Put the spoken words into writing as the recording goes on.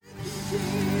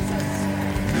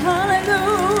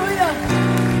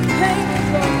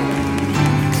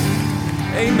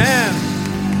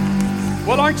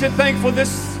Aren't you thankful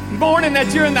this morning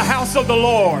that you're in the house of the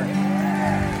Lord?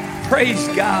 Praise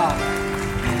God.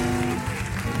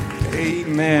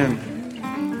 Amen.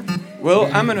 Well,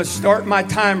 I'm going to start my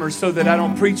timer so that I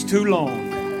don't preach too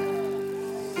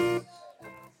long.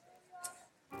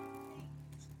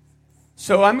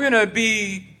 So I'm going to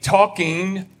be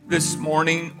talking this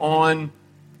morning on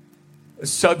a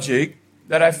subject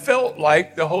that I felt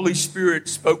like the Holy Spirit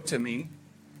spoke to me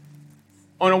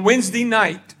on a Wednesday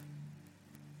night.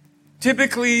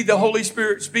 Typically, the Holy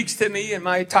Spirit speaks to me in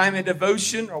my time of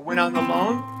devotion or when I'm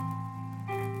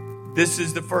alone. This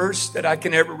is the first that I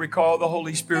can ever recall the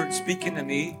Holy Spirit speaking to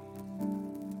me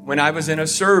when I was in a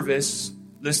service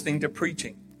listening to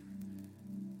preaching.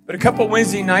 But a couple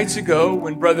Wednesday nights ago,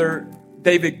 when Brother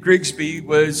David Grigsby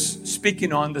was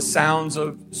speaking on the sounds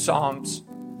of Psalms,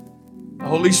 the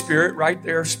Holy Spirit right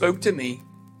there spoke to me.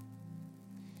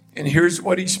 And here's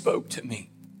what he spoke to me.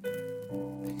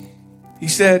 He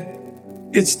said,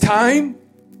 "It's time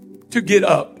to get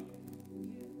up."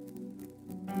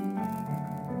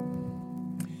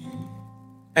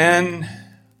 And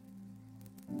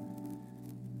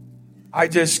I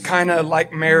just kind of,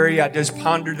 like Mary, I just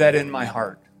pondered that in my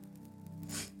heart.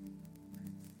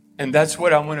 And that's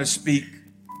what I want to speak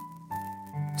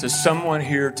to someone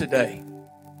here today.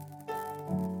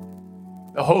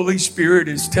 The Holy Spirit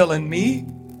is telling me,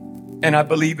 and I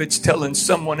believe it's telling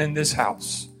someone in this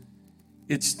house,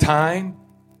 it's time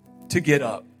to get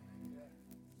up.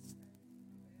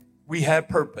 We have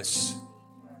purpose.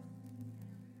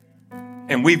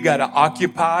 And we've got to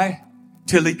occupy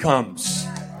till he comes.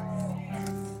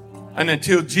 And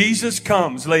until Jesus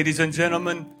comes, ladies and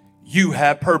gentlemen, you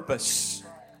have purpose.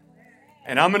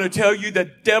 And I'm going to tell you the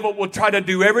devil will try to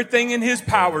do everything in his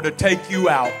power to take you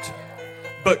out.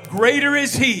 But greater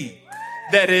is he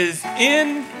that is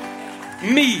in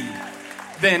me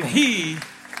than he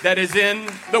that is in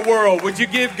the world. Would you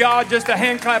give God just a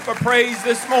hand clap of praise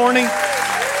this morning?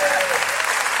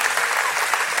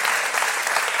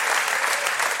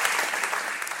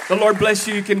 The Lord bless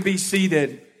you. You can be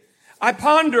seated. I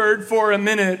pondered for a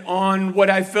minute on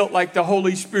what I felt like the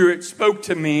Holy Spirit spoke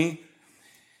to me.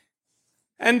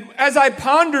 And as I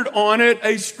pondered on it,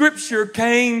 a scripture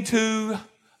came to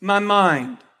my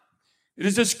mind. It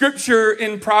is a scripture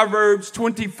in Proverbs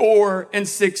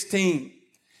 24:16.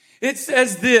 It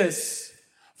says this: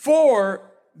 "For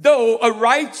though a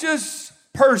righteous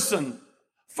person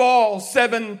fall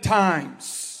 7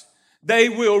 times, they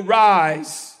will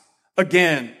rise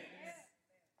again."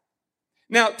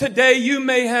 Now, today you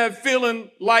may have feeling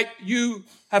like you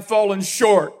have fallen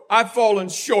short. I've fallen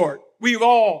short. We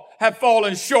all have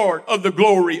fallen short of the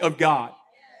glory of God.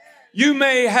 You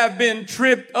may have been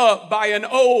tripped up by an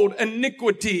old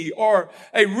iniquity or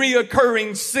a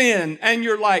reoccurring sin, and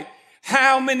you're like,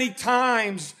 how many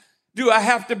times do I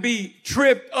have to be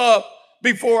tripped up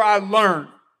before I learn?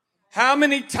 How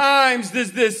many times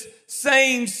is this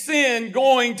same sin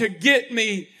going to get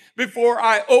me before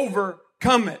I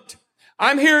overcome it?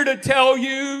 I'm here to tell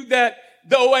you that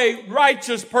though a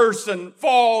righteous person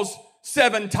falls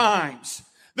 7 times,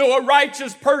 though a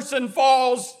righteous person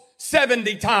falls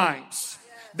 70 times,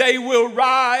 they will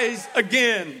rise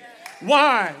again.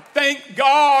 Why? Thank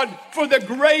God for the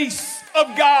grace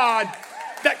of God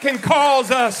that can cause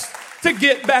us to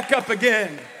get back up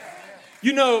again.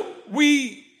 You know,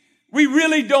 we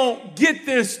really don't get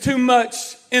this too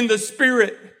much in the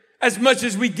spirit as much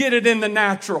as we get it in the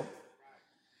natural.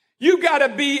 You got to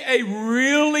be a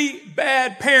really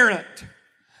bad parent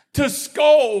to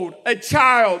scold a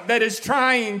child that is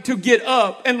trying to get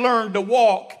up and learn to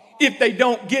walk if they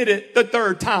don't get it the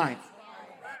 3rd time.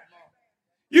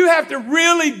 You have to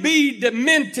really be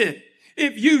demented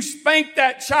if you spank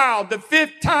that child the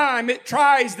 5th time it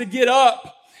tries to get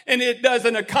up and it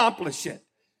doesn't accomplish it.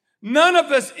 None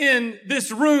of us in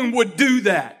this room would do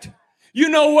that. You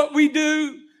know what we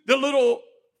do? The little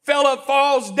fella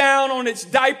falls down on its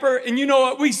diaper, and you know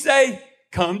what we say?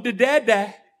 Come to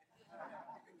Dada.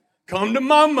 Come to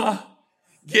Mama.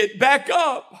 Get back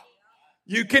up.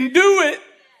 You can do it.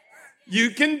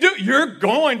 You're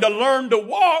going to learn to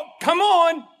walk. Come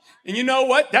on. And you know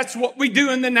what? That's what we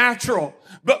do in the natural.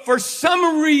 But for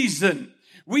some reason,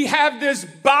 we have this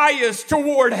bias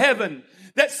toward heaven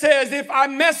that says if I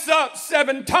mess up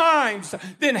 7 times,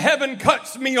 then heaven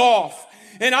cuts me off.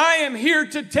 And I am here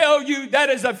to tell you that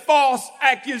is a false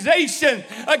accusation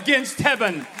against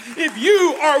heaven. If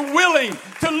you are willing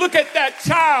to look at that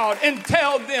child and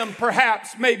tell them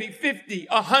perhaps maybe 50,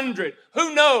 100,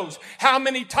 who knows how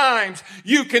many times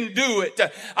you can do it.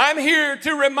 I'm here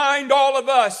to remind all of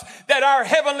us that our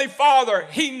Heavenly Father,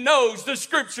 He knows, the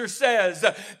scripture says,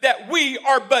 that we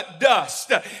are but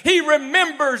dust. He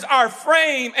remembers our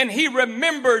frame and He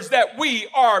remembers that we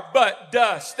are but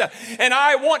dust. And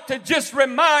I want to just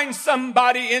remind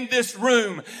somebody in this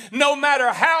room, no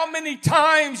matter how many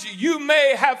times you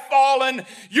may have fallen,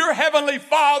 your Heavenly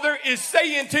Father is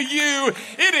saying to you,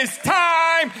 it is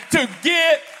time to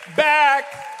get back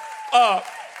up.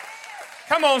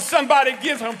 Come on, somebody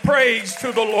give some praise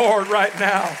to the Lord right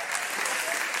now.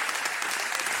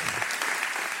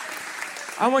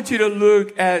 I want you to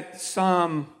look at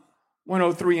Psalm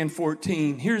 103 and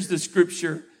 14. Here's the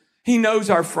scripture. He knows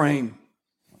our frame.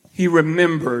 He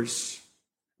remembers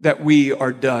that we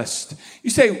are dust.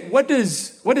 You say, what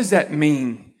does that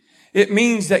mean? It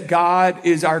means that God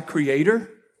is our creator,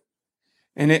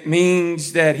 and it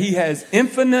means that He has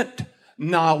infinite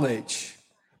knowledge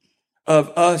of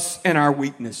us and our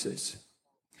weaknesses.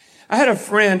 I had a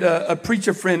friend, a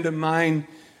preacher friend of mine,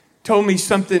 told me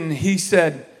something. He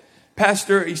said,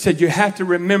 Pastor, he said, you have to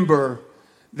remember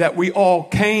that we all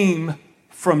came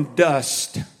from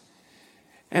dust.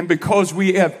 And because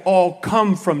we have all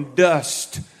come from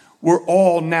dust, we're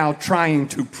all now trying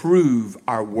to prove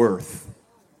our worth.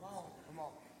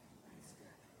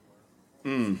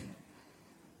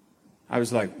 I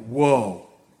was like, whoa,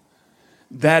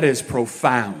 that is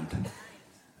profound.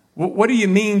 What do you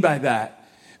mean by that?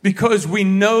 Because we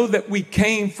know that we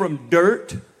came from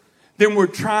dirt, then we're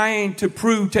trying to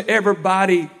prove to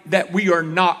everybody that we are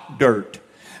not dirt,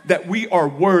 that we are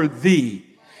worthy.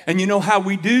 And you know how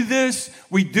we do this?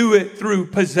 We do it through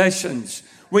possessions.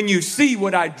 When you see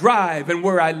what I drive and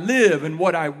where I live and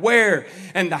what I wear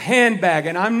and the handbag,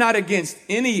 and I'm not against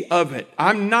any of it.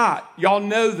 I'm not. Y'all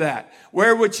know that.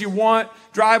 Wear what you want,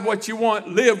 drive what you want,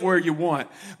 live where you want.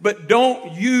 But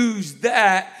don't use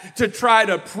that to try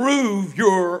to prove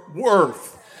your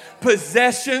worth.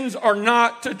 Possessions are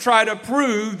not to try to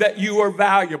prove that you are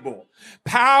valuable.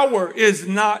 Power is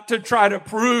not to try to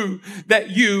prove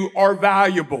that you are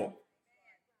valuable.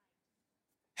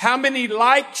 How many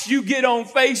likes you get on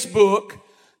Facebook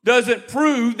doesn't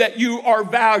prove that you are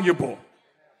valuable.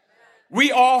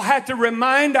 We all have to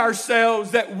remind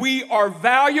ourselves that we are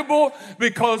valuable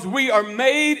because we are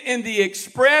made in the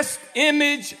express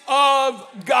image of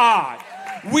God.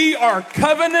 We are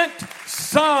covenant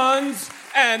sons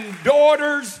and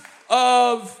daughters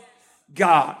of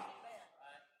God.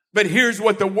 But here's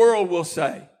what the world will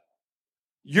say.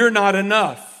 You're not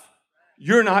enough.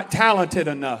 You're not talented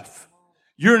enough.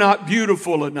 You're not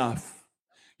beautiful enough.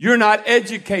 You're not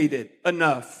educated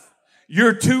enough.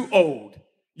 You're too old.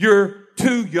 You're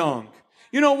too young.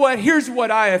 You know what? Here's what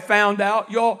I have found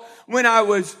out, y'all. When I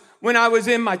was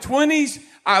in my 20s,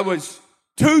 I was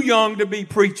too young to be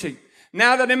preaching.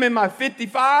 Now that I'm in my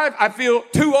 55, I feel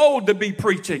too old to be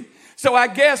preaching. So I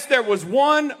guess there was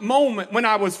one moment when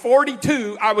I was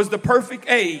 42, I was the perfect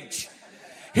age.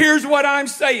 Here's what I'm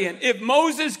saying. If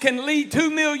Moses can lead 2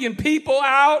 million people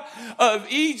out of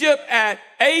Egypt at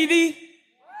 80,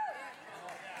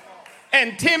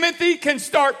 and Timothy can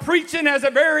start preaching as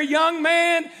a very young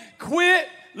man, quit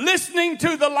listening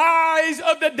to the lies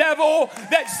of the devil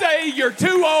that say you're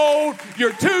too old,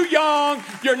 you're too young,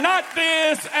 you're not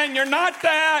this and you're not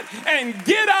that, and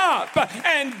get up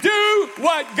and do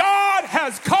what God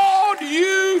has called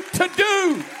you to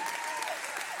do.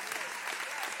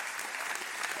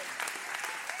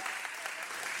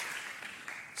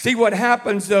 See, what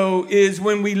happens, though, is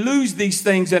when we lose these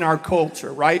things in our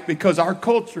culture, right? Because our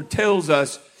culture tells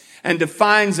us and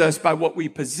defines us by what we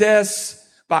possess,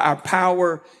 by our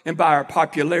power, and by our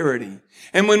popularity.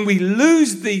 And when we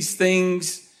lose these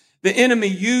things, the enemy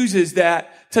uses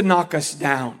that to knock us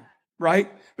down,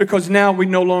 right? Because now we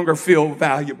no longer feel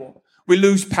valuable. We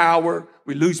lose power,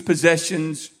 we lose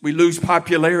possessions, we lose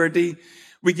popularity.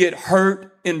 We get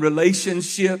hurt in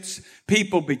relationships.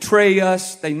 People betray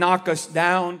us. They knock us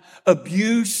down.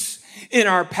 Abuse in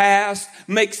our past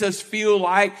makes us feel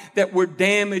like that we're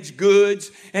damaged goods,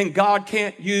 and God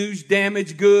can't use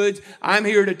damaged goods. I'm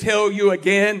here to tell you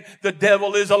again, the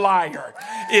devil is a liar.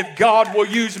 If God will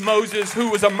use Moses, who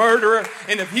was a murderer,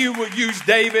 and if He will use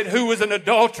David, who was an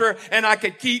adulterer, and I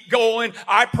could keep going,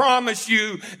 I promise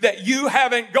you that you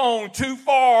haven't gone too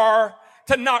far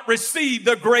to not receive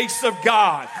the grace of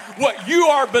God. What you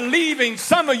are believing,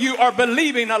 some of you are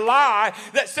believing a lie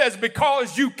that says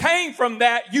because you came from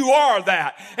that, you are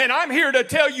that. And I'm here to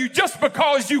tell you, just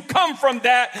because you come from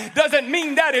that doesn't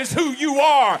mean that is who you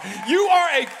are. You are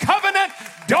a covenant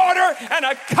daughter and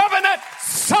a covenant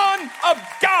son Son of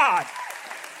God.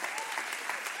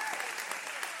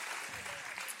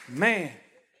 Man.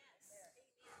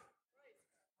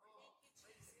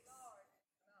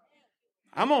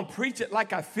 I'm going to preach it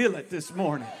like I feel it this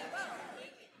morning.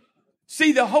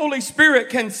 See, the Holy Spirit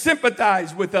can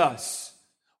sympathize with us.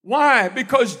 Why?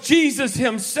 Because Jesus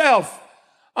himself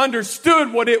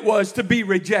understood what it was to be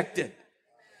rejected.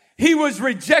 He was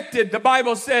rejected. The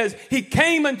Bible says he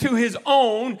came unto his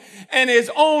own, and his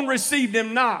own received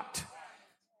him not.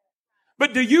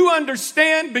 But do you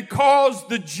understand, because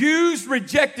the Jews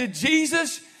rejected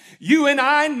Jesus, you and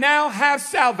I now have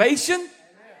salvation?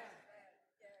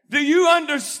 Do you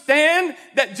understand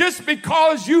that just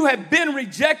because you have been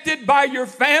rejected by your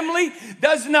family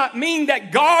does not mean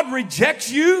that God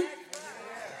rejects you?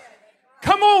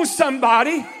 Come on,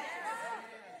 somebody.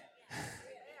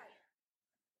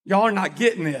 Y'all are not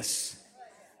getting this.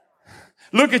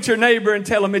 Look at your neighbor and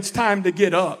tell him it's time to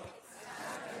get up.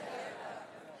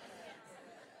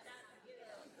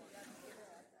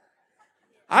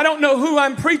 I don't know who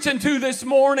I'm preaching to this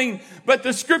morning, but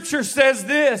the scripture says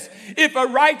this: if a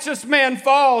righteous man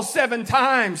falls 7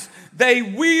 times, they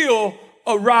will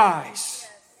arise.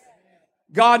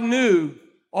 God knew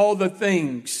all the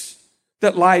things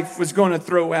that life was going to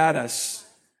throw at us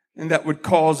and that would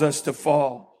cause us to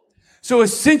fall. So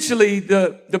essentially,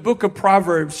 the book of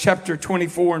Proverbs, chapter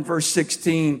 24 and verse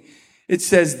 16, it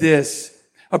says this: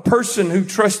 a person who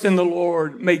trusts in the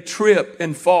Lord may trip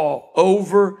and fall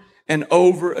over and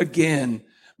over again,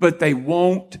 but they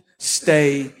won't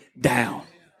stay down.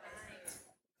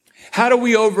 How do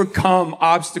we overcome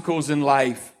obstacles in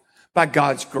life? By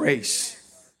God's grace.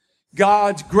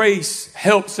 God's grace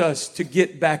helps us to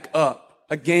get back up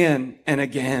again and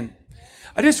again.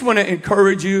 I just want to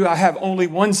encourage you. I have only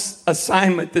one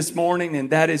assignment this morning, and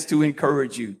that is to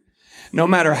encourage you. No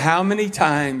matter how many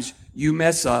times you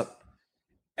mess up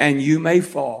and you may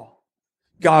fall,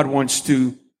 God wants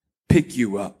to pick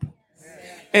you up.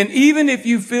 And even if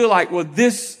you feel like, well,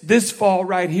 this fall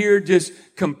right here just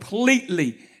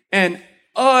completely and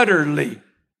utterly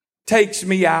takes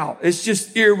me out, it's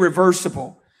just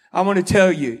irreversible, I want to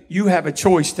tell you, you have a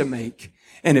choice to make.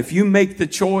 And if you make the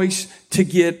choice to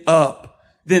get up,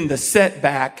 then the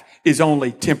setback is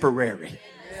only temporary.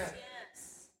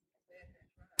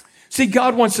 See,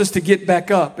 God wants us to get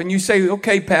back up. And you say,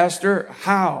 okay, Pastor,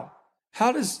 how?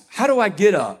 How do I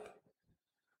get up?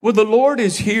 Well, the Lord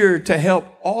is here to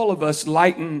help all of us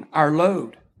lighten our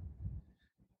load.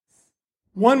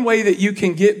 One way that you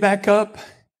can get back up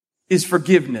is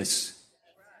forgiveness.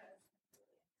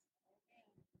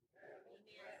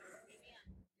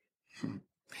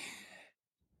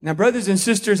 Now, brothers and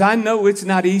sisters, I know it's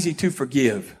not easy to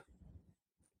forgive.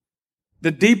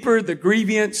 The deeper the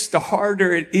grievance, the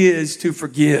harder it is to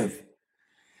forgive.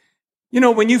 You know,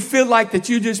 when you feel like that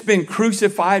you've just been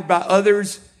crucified by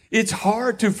others, it's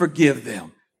hard to forgive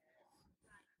them.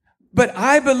 But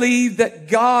I believe that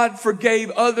God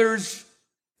forgave others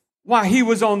while he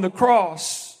was on the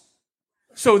cross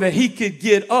so that he could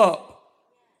get up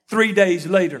 3 days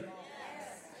later.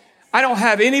 I don't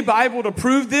have any Bible to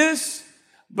prove this,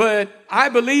 but I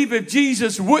believe if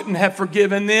Jesus wouldn't have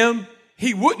forgiven them,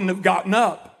 he wouldn't have gotten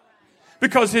up.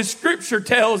 Because his scripture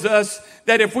tells us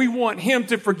that if we want him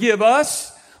to forgive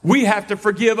us, we have to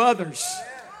forgive others.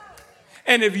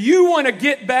 And if you want to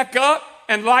get back up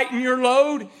and lighten your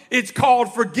load, it's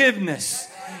called forgiveness.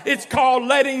 It's called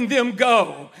letting them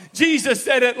go. Jesus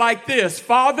said it like this: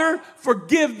 Father,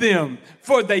 forgive them,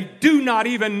 for they do not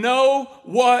even know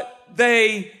what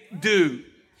they do.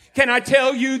 Can I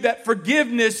tell you that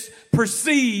forgiveness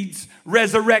precedes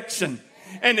resurrection?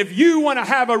 And if you want to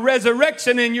have a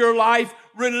resurrection in your life,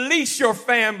 release your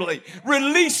family.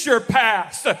 Release your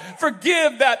past.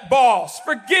 Forgive that boss.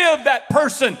 Forgive that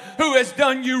person who has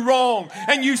done you wrong.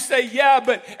 And you say, yeah,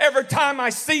 but every time I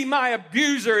see my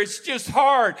abuser, it's just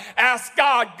hard. Ask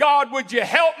God, God, would you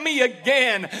help me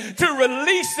again to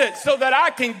release it so that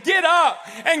I can get up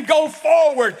and go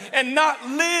forward and not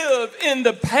live in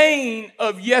the pain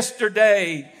of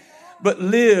yesterday, but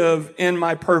live in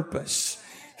my purpose.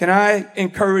 Can I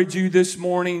encourage you this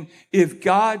morning? If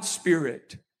God's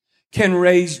Spirit can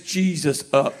raise Jesus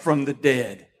up from the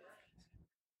dead,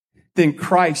 then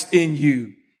Christ in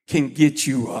you can get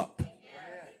you up.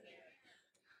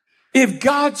 If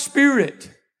God's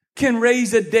Spirit can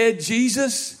raise a dead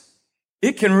Jesus,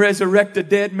 it can resurrect a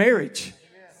dead marriage.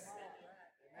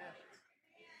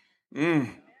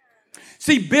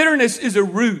 See, bitterness is a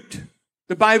root.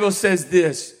 The Bible says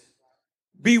this: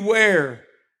 beware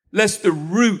lest the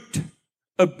root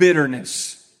of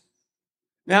bitterness.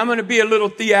 Now, I'm going to be a little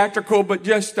theatrical, but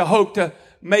just to hope to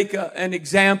make an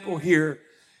example here.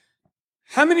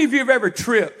 How many of you have ever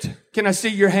tripped? Can I see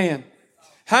your hand?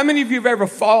 How many of you have ever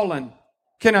fallen?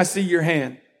 Can I see your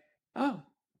hand? Oh,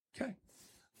 okay.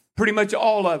 Pretty much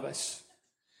all of us.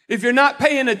 If you're not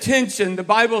paying attention, the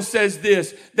Bible says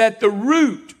this, that the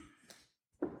root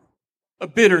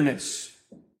of bitterness,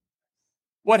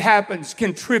 what happens,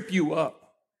 can trip you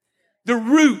up. The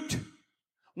root.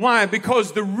 Why?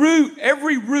 Because the root,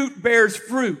 every root bears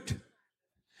fruit.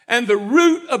 And the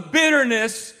root of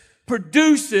bitterness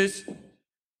produces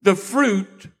the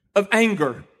fruit of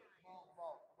anger.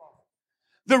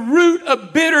 The root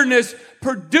of bitterness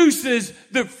produces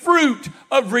the fruit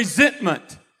of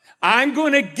resentment. I'm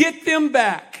going to get them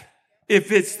back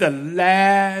if it's the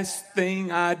last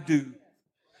thing I do.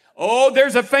 Oh,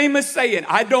 there's a famous saying,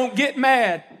 I don't get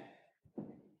mad,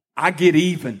 I get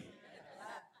even.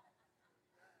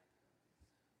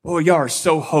 Boy, y'all are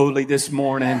so holy this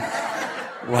morning.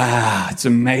 Wow, it's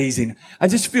amazing. I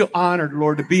just feel honored,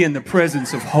 Lord, to be in the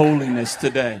presence of holiness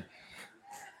today.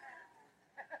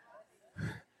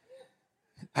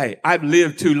 Hey, I've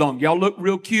lived too long. Y'all look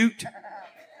real cute.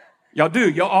 Y'all do.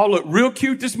 Y'all all look real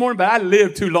cute this morning, but I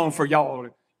lived too long for y'all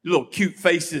little cute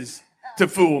faces to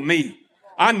fool me.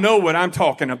 I know what I'm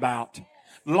talking about.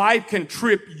 Life can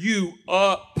trip you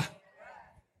up.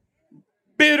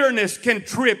 Bitterness can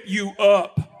trip you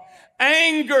up.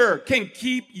 Anger can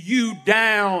keep you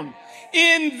down.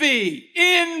 Envy.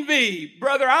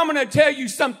 Brother, I'm going to tell you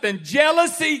something.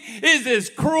 Jealousy is as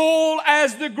cruel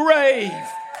as the grave.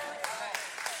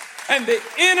 And the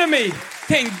enemy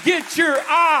can get your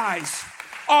eyes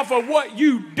off of what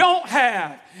you don't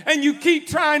have. And you keep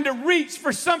trying to reach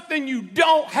for something you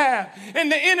don't have. And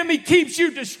the enemy keeps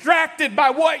you distracted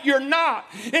by what you're not,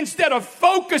 instead of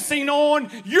focusing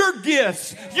on your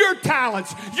gifts, your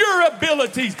talents, your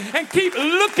abilities, and keep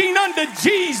looking unto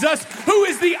Jesus, who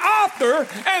is the author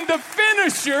and the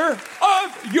finisher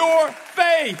of your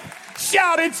faith.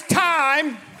 Shout, it's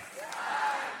time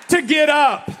to get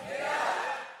up.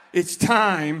 It's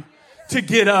time to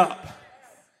get up.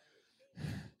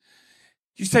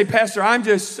 You say, Pastor,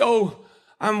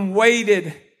 I'm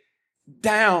weighted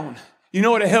down. You know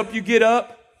what will help you get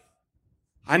up?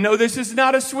 I know this is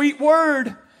not a sweet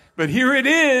word, but here it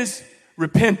is,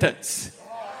 repentance.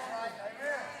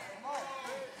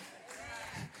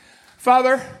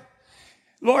 Father,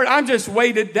 Lord, I'm just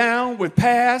weighted down with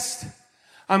past.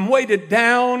 I'm weighted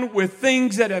down with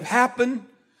things that have happened.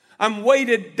 I'm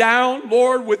weighted down,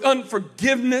 Lord, with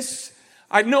unforgiveness.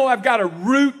 I know I've got a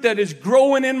root that is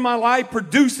growing in my life,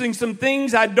 producing some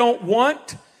things I don't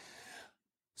want.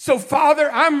 So, Father,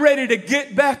 I'm ready to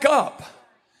get back up.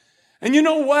 And you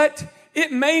know what?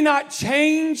 It may not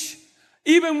change.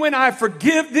 Even when I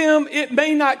forgive them, it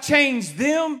may not change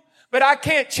them, but I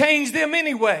can't change them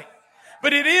anyway.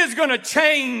 But it is going to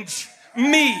change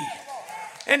me.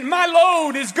 And my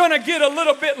load is going to get a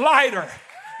little bit lighter.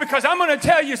 Because I'm going to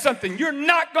tell you something. You're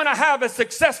not going to have a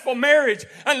successful marriage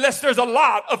unless there's a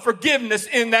lot of forgiveness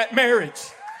in that marriage.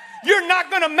 You're not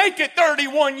going to make it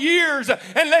 31 years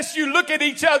unless you look at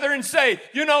each other and say,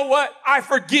 you know what? I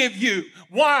forgive you.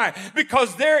 Why?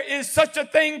 Because there is such a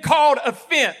thing called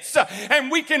offense,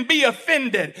 and we can be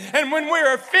offended. And when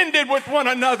we're offended with one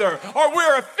another, or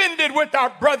we're offended with our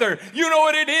brother, you know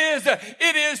what it is?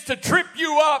 It is to trip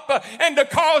you up and to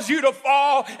cause you to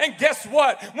fall. And guess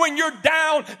what? When you're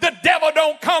down, the devil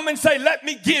don't come and say, let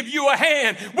me give you a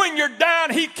hand. When you're down,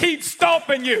 he keeps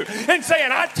stomping you and saying,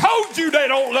 I told you they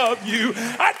don't love you.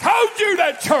 I told you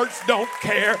that church don't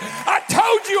care. I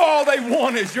told you all they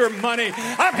want is your money.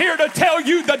 I'm here to tell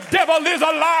you the devil is a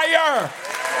liar.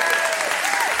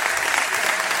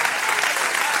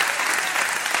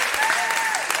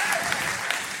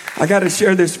 I got to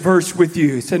share this verse with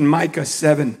you. It's in Micah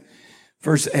 7,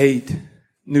 verse 8,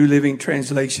 New Living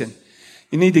Translation.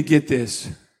 You need to get this.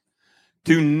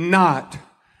 Do not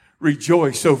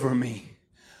rejoice over me,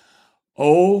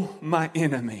 oh my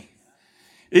enemy.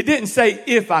 It didn't say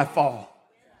if I fall.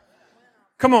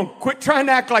 Come on, quit trying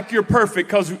to act like you're perfect,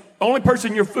 because the only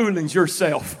person you're fooling is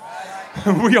yourself.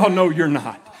 We all know you're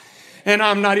not. And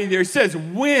I'm not either. It says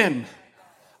when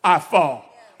I fall,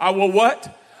 I will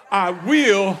what? I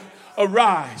will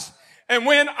arise. And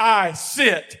when I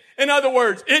sit. In other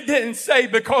words, it didn't say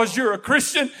because you're a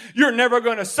Christian, you're never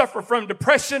going to suffer from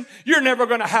depression. You're never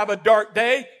going to have a dark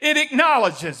day. It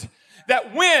acknowledges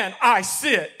that when I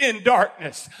sit in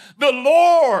darkness, the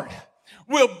Lord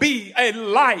will be a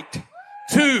light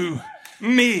to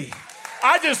me.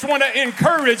 I just want to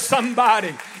encourage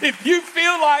somebody. If you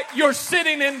feel like you're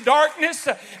sitting in darkness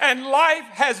and life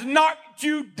has knocked knocked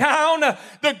you down,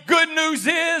 the good news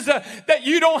is that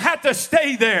you don't have to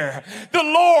stay there. The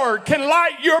Lord can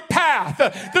light your path.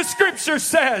 The scripture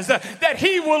says that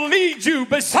He will lead you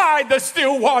beside the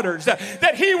still waters,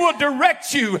 that He will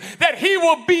direct you, that He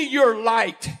will be your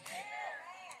light.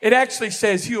 It actually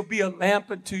says He'll be a lamp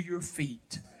unto your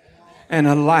feet and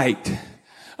a light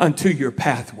unto your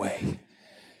pathway.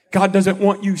 God doesn't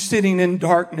want you sitting in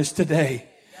darkness today.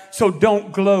 So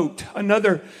don't gloat.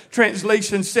 Another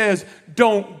translation says,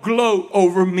 don't gloat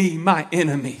over me, my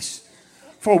enemies.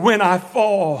 For when I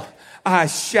fall, I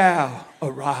shall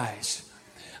arise.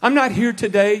 I'm not here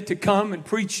today to come and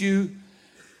preach you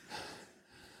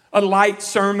a light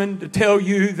sermon to tell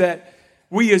you that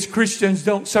we as Christians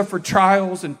don't suffer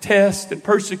trials and tests and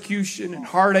persecution and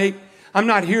heartache. I'm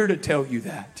not here to tell you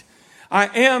that. I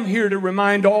am here to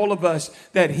remind all of us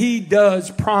that He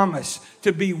does promise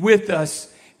to be with us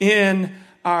in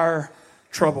our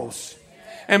troubles.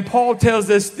 And Paul tells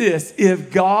us this,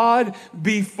 if God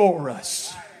be for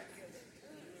us,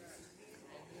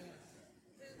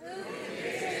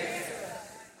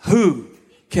 who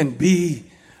can be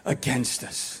against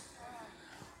us?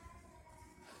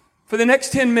 For the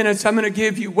next 10 minutes, I'm going to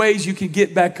give you ways you can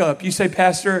get back up. You say,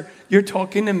 Pastor, you're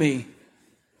talking to me.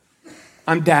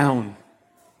 I'm down.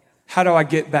 How do I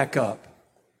get back up?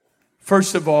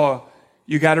 First of all,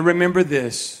 you got to remember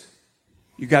this.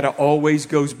 You got to always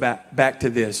go back to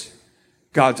this.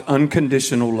 God's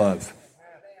unconditional love.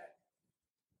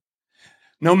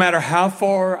 No matter how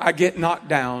far I get knocked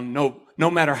down, no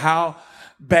matter how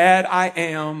bad I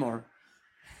am or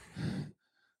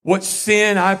what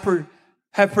sin I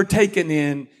have partaken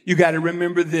in, you got to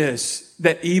remember this,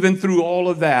 that even through all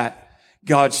of that,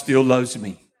 God still loves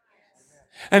me.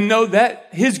 And know that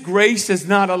His grace is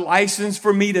not a license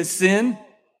for me to sin.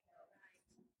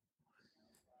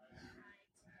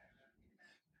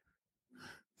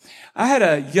 I had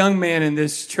a young man in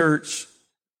this church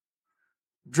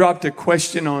dropped a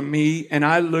question on me, and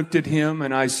I looked at him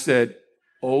and I said,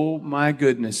 oh my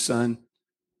goodness, son,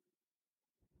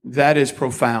 that is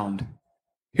profound.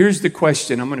 Here's the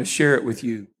question. I'm going to share it with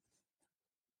you.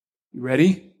 You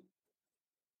ready?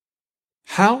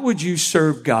 How would you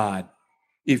serve God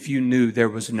if you knew there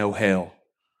was no hell?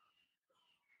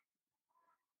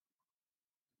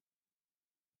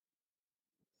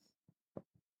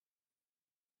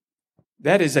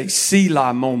 That is a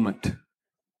Selah moment.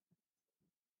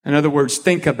 In other words,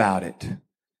 think about it.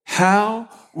 How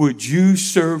would you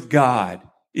serve God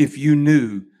if you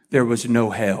knew there was no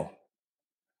hell?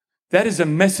 That is a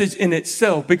message in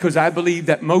itself, because I believe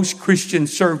that most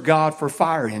Christians serve God for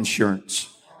fire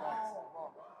insurance.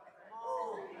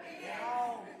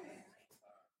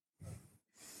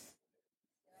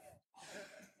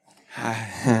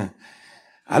 I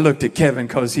looked at Kevin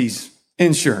because he's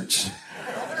insurance.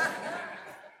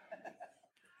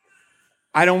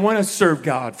 I don't want to serve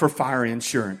God for fire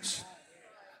insurance.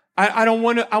 I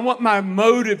want my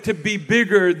motive to be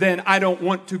bigger than I don't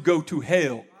want to go to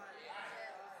hell.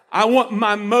 I want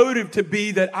my motive to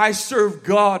be that I serve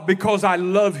God because I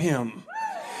love Him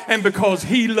and because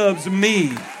He loves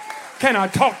me. Can I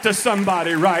talk to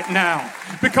somebody right now?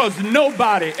 Because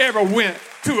nobody ever went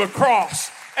to a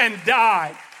cross and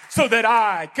died so that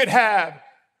I could have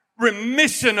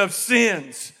remission of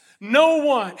sins. No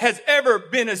one has ever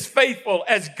been as faithful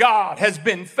as God has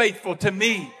been faithful to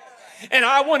me. And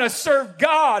I want to serve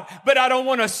God, but I don't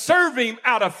want to serve Him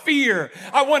out of fear.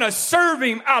 I want to serve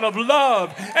Him out of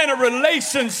love and a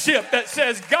relationship that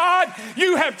says, God,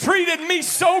 you have treated me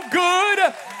so good.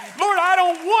 Lord, I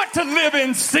don't want to live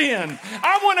in sin.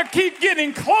 I want to keep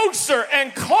getting closer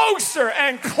and closer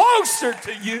and closer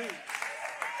to you.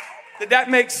 Did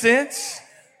that make sense?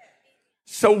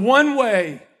 So one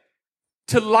way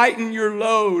to lighten your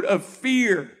load of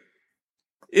fear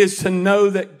is to know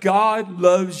that God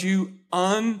loves you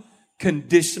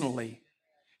unconditionally.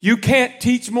 You can't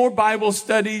teach more Bible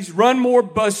studies, run more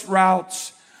bus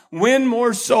routes, win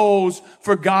more souls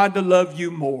for God to love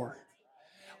you more.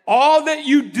 All that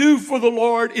you do for the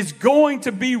Lord is going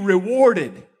to be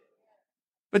rewarded,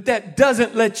 but that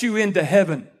doesn't let you into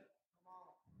heaven.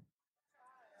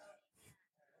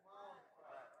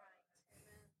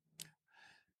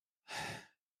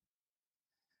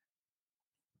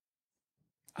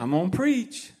 I'm going to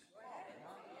preach.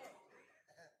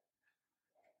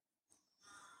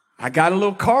 I got a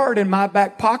little card in my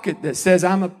back pocket that says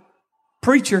I'm a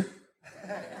preacher.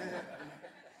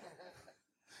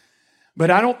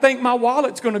 But I don't think my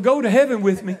wallet's going to go to heaven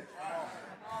with me.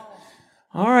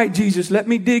 All right, Jesus, let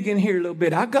me dig in here a little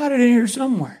bit. I got it in here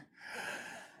somewhere.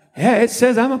 Yeah, it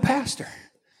says I'm a pastor.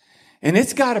 And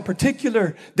it's got a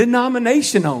particular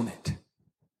denomination on it.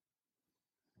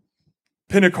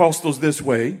 Pentecostals this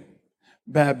way,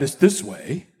 Baptists this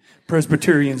way,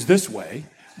 Presbyterians this way,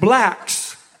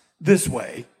 blacks this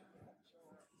way,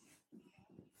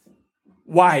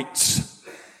 whites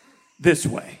this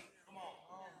way.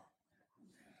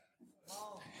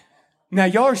 Now,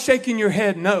 y'all are shaking your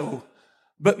head no,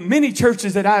 but many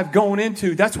churches that I've gone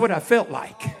into, that's what I felt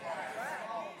like.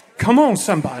 Come on,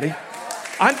 somebody.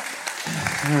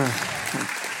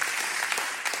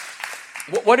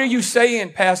 What are you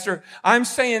saying, Pastor? I'm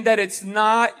saying that it's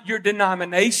not your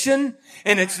denomination,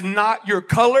 and it's not your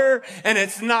color, and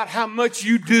it's not how much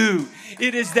you do.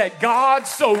 It is that God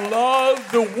so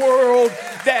loved the world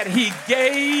that he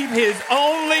gave his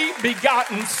only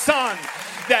begotten Son,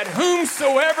 that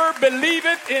whomsoever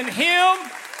believeth in him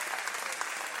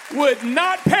would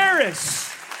not perish,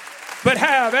 but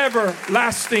have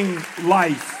everlasting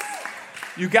life.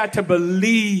 You got to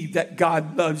believe that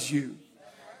God loves you.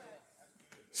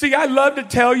 See, I love to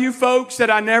tell you folks that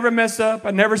I never mess up.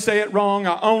 I never say it wrong.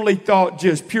 I only thought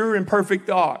just pure and perfect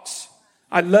thoughts.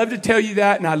 I love to tell you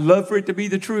that, and I love for it to be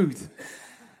the truth.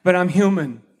 But I'm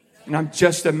human, and I'm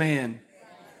just a man.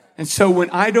 And so when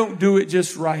I don't do it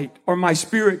just right, or my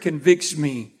spirit convicts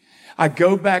me, I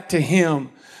go back to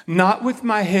him, not with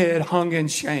my head hung in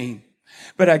shame,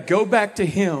 but I go back to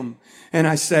him and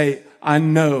I say, I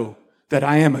know that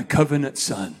I am a covenant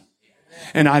son.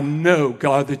 And I know,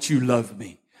 God, that you love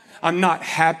me. I'm not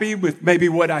happy with maybe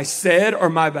what I said or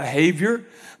my behavior,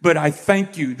 but I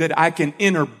thank you that I can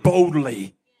enter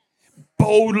boldly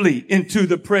into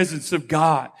the presence of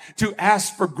God to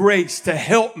ask for grace to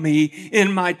help me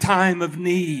in my time of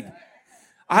need.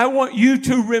 I want you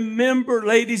to remember,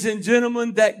 ladies and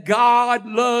gentlemen, that God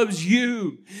loves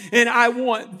you. And I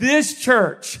want this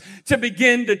church to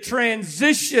begin to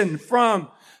transition from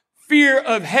fear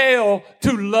of hell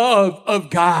to love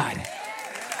of God.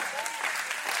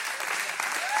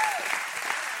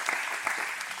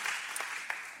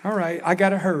 All right, I got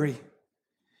to hurry.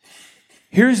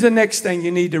 Here's the next thing you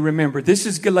need to remember. This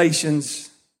is Galatians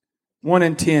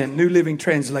 1:10, New Living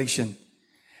Translation.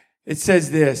 It says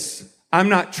this, I'm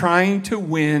not trying to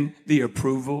win the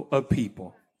approval of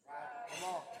people.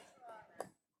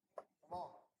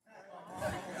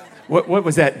 What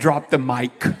was that? Drop the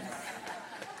mic.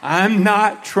 I'm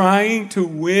not trying to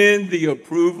win the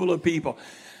approval of people.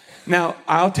 Now,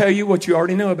 I'll tell you what you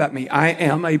already know about me. I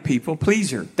am a people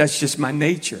pleaser. That's just my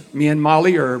nature. Me and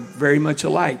Molly are very much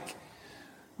alike.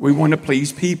 We want to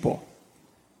please people.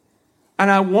 And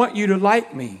I want you to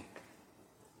like me.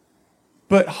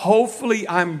 But hopefully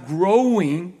I'm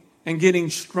growing and getting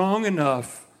strong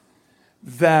enough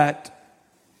that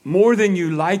more than you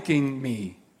liking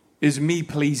me is me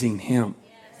pleasing him.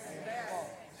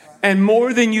 And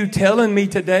more than you telling me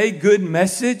today, good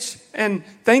message, and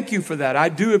thank you for that. I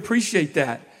do appreciate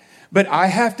that. But I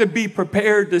have to be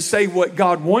prepared to say what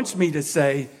God wants me to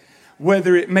say,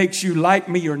 whether it makes you like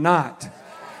me or not.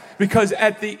 Because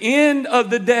at the end of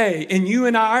the day, and you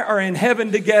and I are in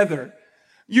heaven together,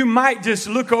 you might just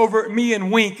look over at me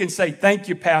and wink and say, thank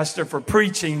you, Pastor, for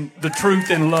preaching the truth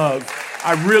in love.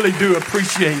 I really do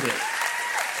appreciate it.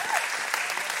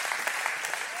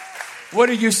 What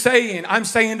are you saying? I'm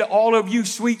saying to all of you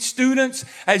sweet students,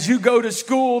 as you go to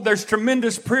school, there's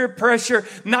tremendous peer pressure,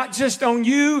 not just on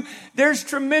you. There's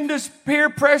tremendous peer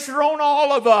pressure on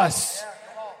all of us.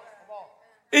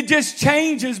 It just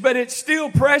changes, but it's still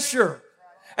pressure.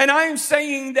 And I am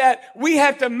saying that we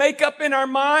have to make up in our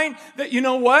mind that, you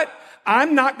know what?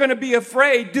 I'm not going to be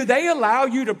afraid. Do they allow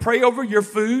you to pray over your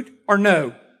food or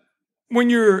no? When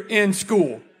you're in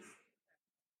school?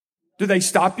 Do they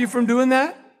stop you from doing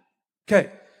that?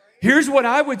 Okay, here's what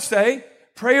I would say.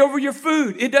 Pray over your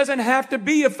food. It doesn't have to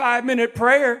be a 5-minute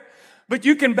prayer, but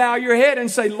you can bow your head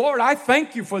and say, Lord, I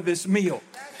thank you for this meal.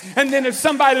 And then if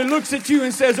somebody looks at you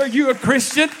and says, are you a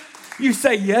Christian? You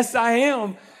say, yes, I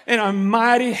am. And I'm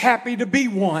mighty happy to be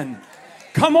one.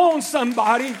 Come on,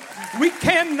 somebody. We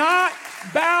cannot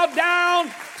bow down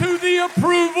to the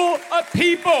approval of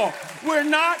people. We're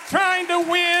not trying to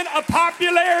win a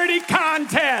popularity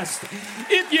contest.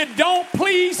 If you don't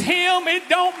please him, it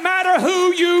don't matter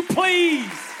who you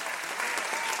please.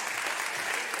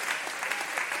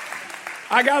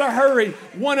 I gotta hurry.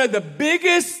 One of the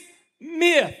biggest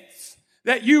myths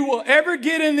that you will ever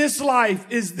get in this life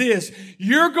is this.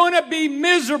 You're gonna be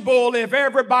miserable if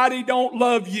everybody don't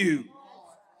love you.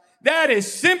 That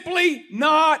is simply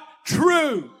not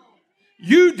true.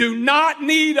 You do not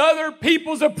need other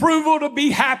people's approval to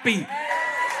be happy.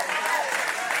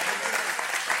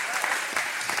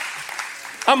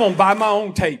 I'm going to buy my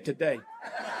own tape today.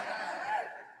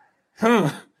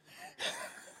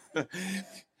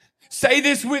 Say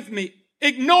this with me.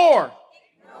 Ignore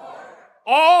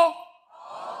all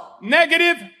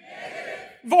negative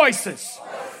voices.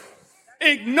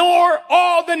 Ignore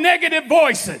all the negative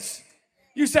voices.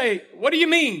 You say, what do you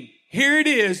mean? Here it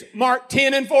is, Mark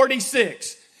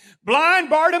 10:46. Blind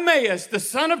Bartimaeus, the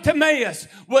son of Timaeus,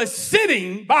 was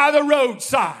sitting by the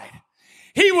roadside.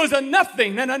 He was a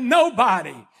nothing and a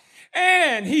nobody.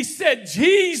 And he said,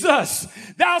 Jesus,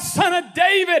 thou son of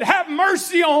David, have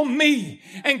mercy on me.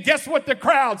 And guess what the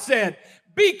crowd said?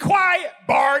 Be quiet,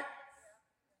 Bart.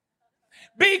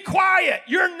 Be quiet.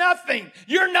 You're nothing.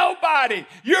 You're nobody.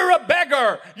 You're a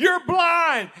beggar. You're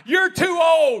blind. You're too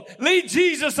old. Leave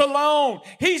Jesus alone.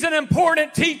 He's an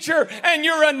important teacher and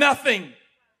you're a nothing.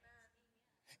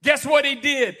 Guess what he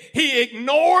did? He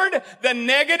ignored the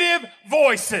negative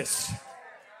voices.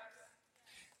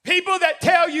 People that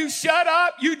tell you shut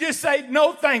up, you just say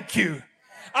no thank you.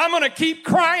 I'm going to keep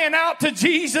crying out to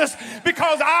Jesus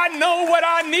because I know what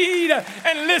I need.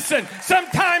 And listen,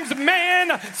 sometimes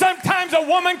a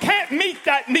woman can't meet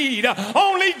that need.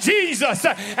 Only Jesus.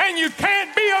 And you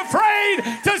can't be afraid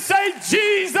to say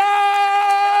Jesus.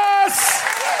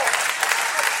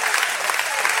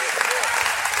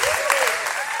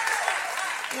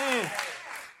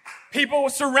 People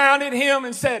surrounded him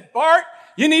and said, Bart,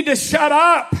 you need to shut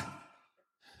up.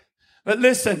 But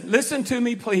listen to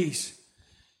me, please.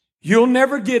 You'll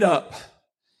never get up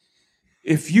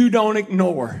if you don't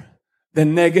ignore the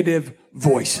negative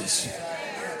voices.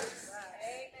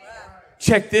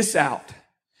 Check this out.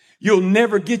 You'll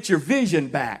never get your vision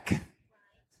back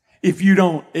if you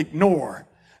don't ignore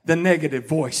the negative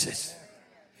voices.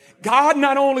 God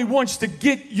not only wants to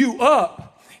get you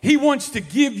up, He wants to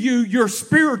give you your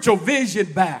spiritual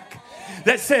vision back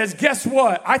that says, guess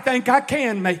what? I think I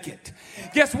can make it.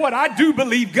 Guess what? I do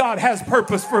believe God has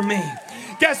purpose for me.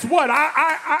 Guess what?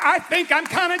 I think I'm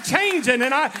kind of changing,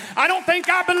 and I don't think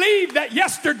I believe that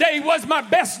yesterday was my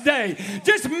best day.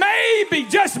 Just maybe,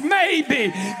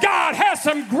 God has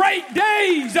some great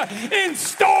days in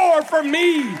store for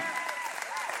me.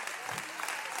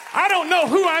 I don't know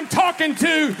who I'm talking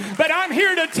to, but I'm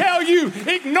here to tell you,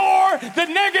 ignore the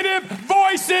negative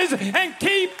voices and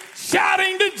keep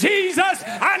shouting to Jesus,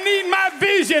 I need my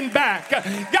vision back. God,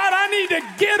 I need to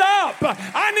get up.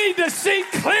 I need to see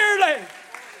clearly.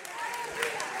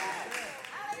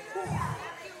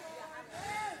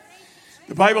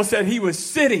 The Bible said he was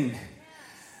sitting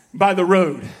by the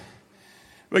road.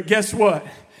 But guess what?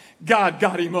 God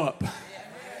got him up.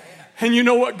 And you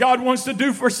know what God wants to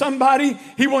do for somebody?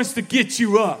 He wants to get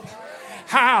you up.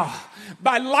 How?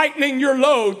 By lightening your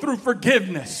load through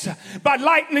forgiveness. By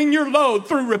lightening your load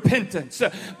through repentance.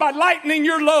 By lightening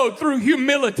your load through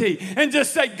humility. And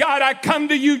just say, God, I come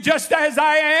to you just as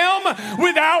I am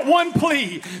without one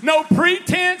plea. No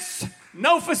pretense,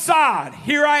 no facade.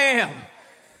 Here I am.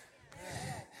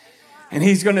 And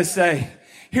he's going to say,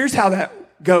 here's how that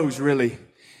goes really.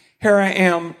 Here I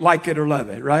am, like it or love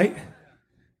it, right?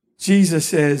 Jesus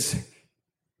says,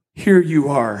 here you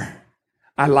are.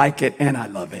 I like it and I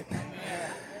love it.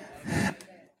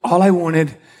 All I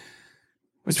wanted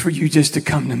was for you just to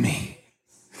come to me.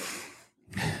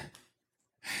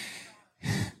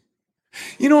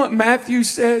 You know what Matthew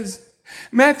says?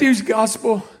 Matthew's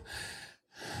gospel.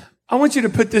 I want you to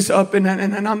put this up and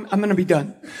I'm going to be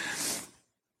done.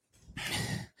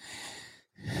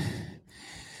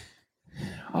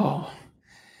 Oh,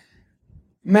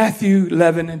 Matthew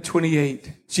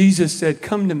 11:28. Jesus said,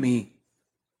 come to me,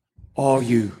 all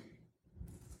you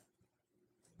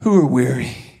who are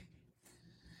weary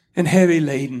and heavy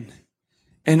laden,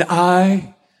 and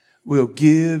I will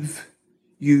give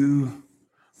you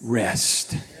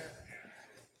rest.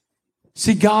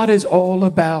 See, God is all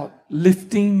about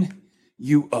lifting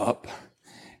you up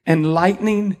and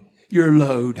lightening your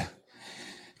load.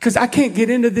 Because I can't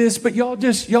get into this, but y'all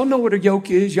know what a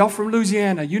yoke is. Y'all from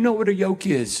Louisiana, you know what a yoke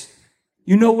is.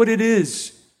 You know what it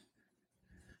is.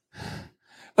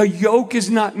 A yoke is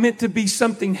not meant to be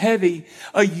something heavy.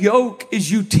 A yoke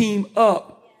is you team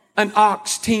up. An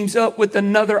ox teams up with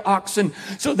another oxen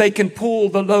so they can pull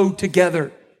the load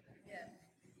together.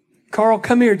 Carl,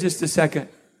 come here just a second.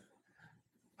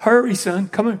 Hurry, son.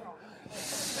 Come here.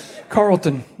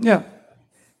 Carlton, yeah.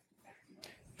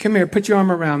 Come here. Put your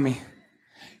arm around me.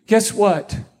 Guess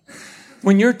what?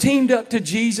 When you're teamed up to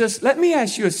Jesus, let me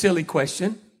ask you a silly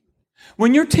question.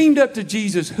 When you're teamed up to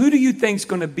Jesus, who do you think's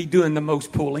going to be doing the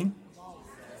most pulling?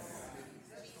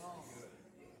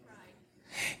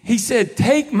 He said,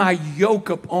 take my yoke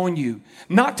upon you,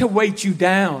 not to weight you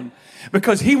down,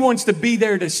 because he wants to be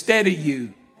there to steady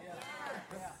you.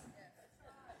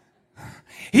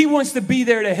 He wants to be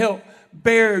there to help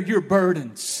bear your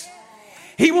burdens.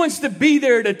 He wants to be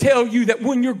there to tell you that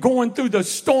when you're going through the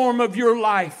storm of your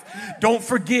life, don't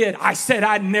forget, I said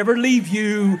I'd never leave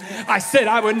you. I said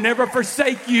I would never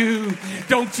forsake you.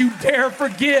 Don't you dare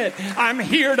forget, I'm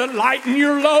here to lighten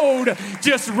your load.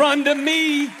 Just run to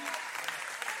me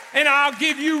and I'll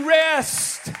give you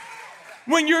rest.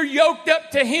 When you're yoked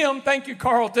up to Him, thank you,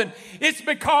 Carlton, it's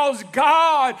because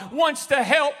God wants to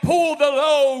help pull the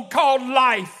load called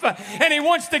life. And He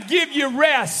wants to give you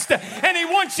rest. And He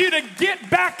wants you to get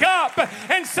back up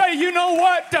and say, you know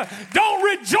what? Don't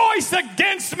rejoice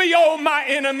against me, oh my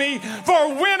enemy,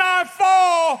 for when I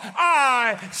fall,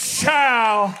 I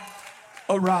shall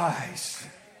arise.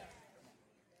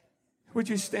 Would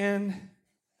you stand?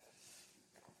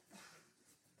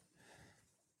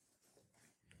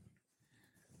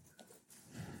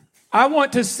 I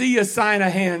want to see a sign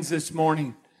of hands this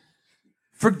morning.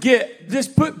 Forget,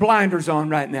 just put blinders on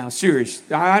right now, serious.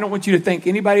 I don't want you to think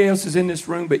anybody else is in this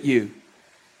room but you.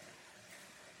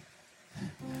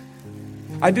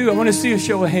 I want to see a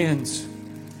show of hands.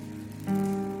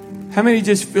 How many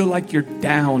just feel like you're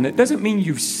down? It doesn't mean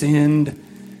you've sinned.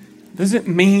 It doesn't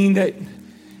mean that,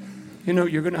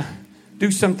 you're going to do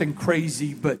something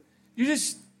crazy, but you're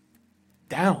just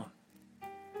down.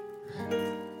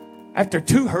 After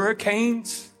 2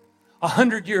 hurricanes, a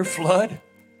 100-year flood,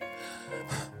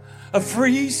 a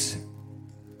freeze,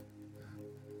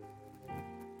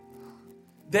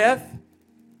 death,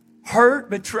 hurt,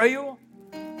 betrayal.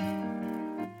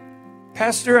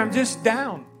 Pastor, I'm just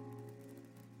down.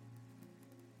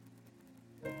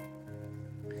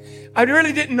 I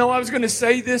really didn't know I was going to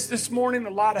say this morning. A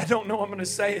lot I don't know I'm going to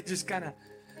say. It just kind of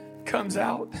comes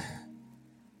out.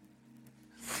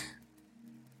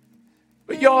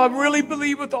 But y'all, I really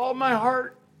believe with all my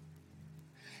heart,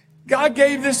 God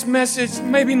gave this message,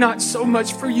 maybe not so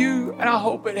much for you, and I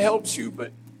hope it helps you,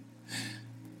 but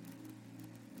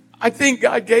I think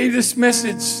God gave this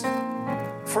message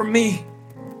for me.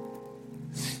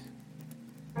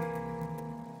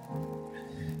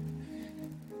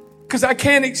 Because I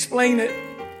can't explain it,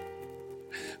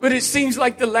 but it seems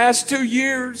like the last 2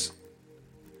 years,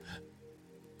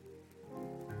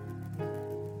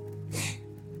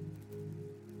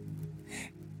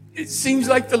 it seems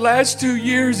like the last 2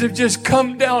 years have just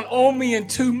come down on me in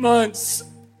 2 months.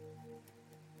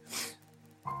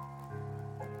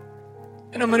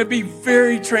 And I'm going to be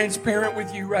very transparent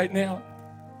with you right now.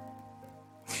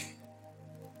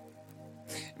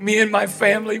 Me and my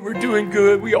family, we're doing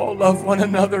good. We all love one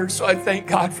another, so I thank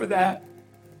God for that.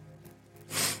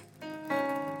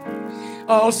 I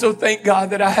also thank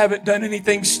God that I haven't done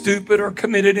anything stupid or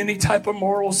committed any type of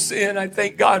moral sin. I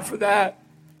thank God for that.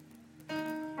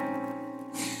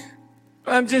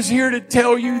 I'm just here to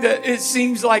tell you that it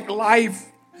seems like life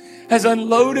has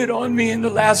unloaded on me in the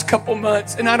last couple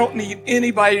months, and I don't need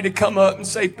anybody to come up and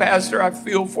say, Pastor, I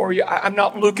feel for you. I'm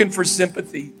not looking for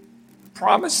sympathy.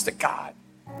 Promise to God.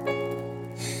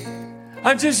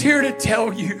 I'm just here to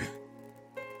tell you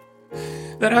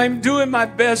that I'm doing my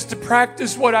best to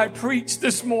practice what I preached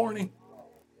this morning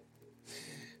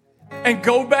and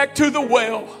go back to the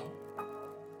well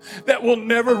that will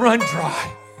never run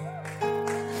dry.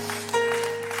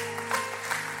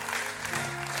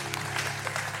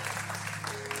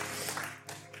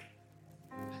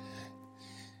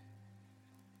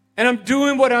 And I'm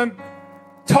doing what I'm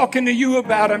talking to you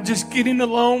about. I'm just getting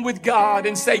alone with God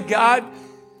and say, God,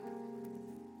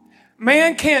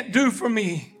 man can't do for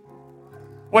me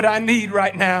what I need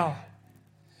right now.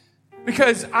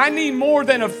 Because I need more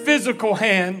than a physical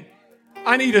hand.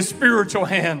 I need a spiritual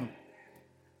hand.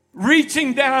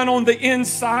 Reaching down on the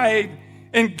inside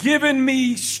and giving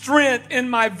me strength in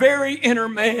my very inner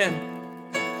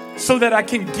man so that I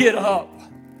can get up.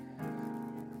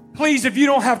 Please, if you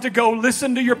don't have to go,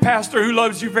 listen to your pastor who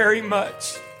loves you very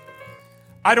much.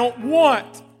 I don't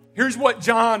want, here's what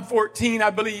John 14, I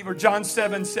believe, or John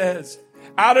 7 says.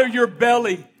 Out of your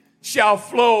belly shall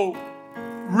flow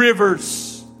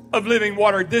rivers of living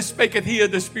water. This spaketh he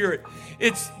of the Spirit.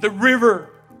 It's the river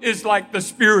is like the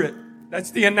Spirit.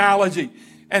 That's the analogy.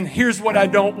 And here's what I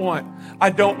don't want. I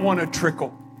don't want a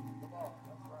trickle.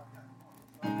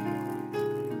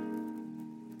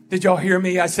 Did y'all hear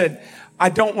me? I said, I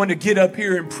don't want to get up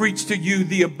here and preach to you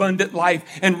the abundant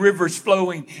life and rivers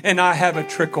flowing and I have a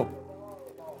trickle.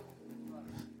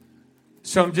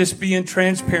 So I'm just being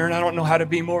transparent. I don't know how to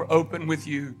be more open with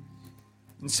you.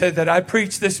 And said that I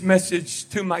preach this message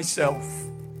to myself.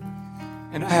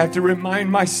 And I have to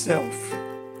remind myself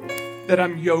that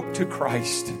I'm yoked to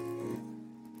Christ.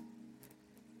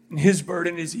 And His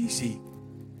burden is easy.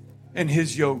 And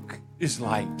His yoke is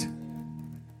light.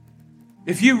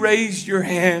 If you raised your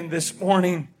hand this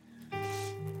morning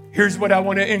Here's what I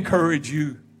want to encourage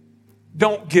you.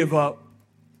 Don't give up.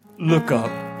 Look up.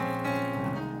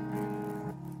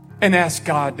 And ask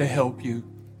God to help you.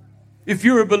 If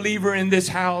you're a believer in this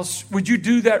house, would you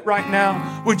do that right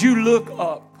now? Would you look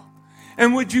up?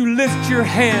 And would you lift your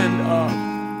hand up?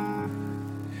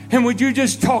 And would you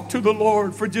just talk to the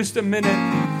Lord for just a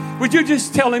minute? Would you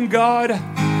just tell him, God,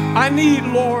 I need,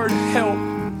 Lord, help.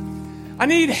 I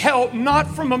need help, not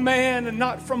from a man and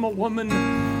not from a woman.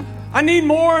 I need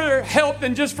more help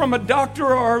than just from a doctor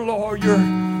or a lawyer.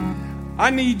 I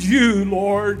need you,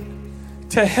 Lord,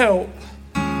 to help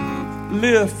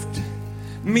lift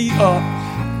me up.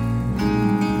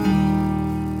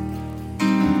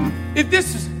 If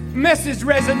this message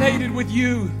resonated with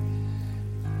you,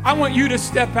 I want you to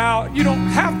step out. You don't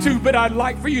have to, but I'd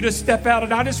like for you to step out,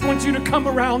 and I just want you to come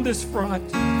around this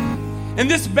front. And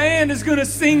this band is going to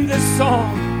sing this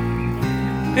song.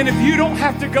 And if you don't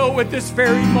have to go at this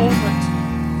very moment,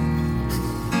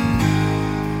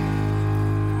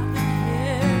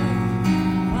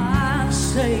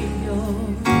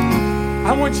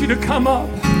 I want you to come up.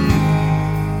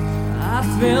 I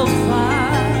feel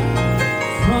fire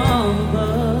from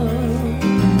above,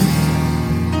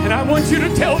 and I want you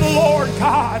to tell the Lord,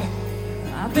 God,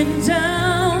 I've been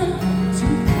down to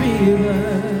the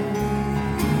river,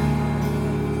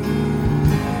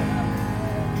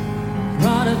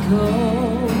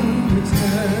 prodigal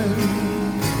return.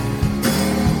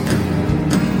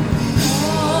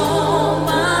 All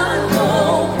my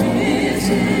hope is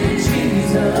in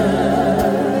Jesus.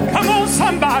 Come on,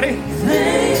 somebody.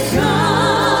 Thank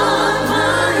God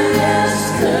my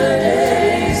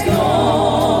yesterday's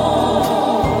gone.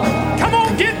 Come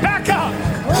on, get back up.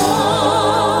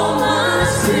 All my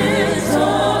sins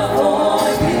are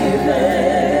forgiven.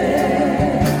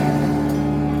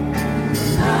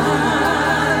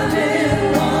 I've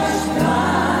been washed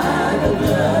by the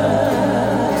blood.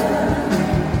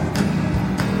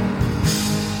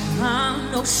 I'm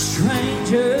no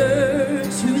stranger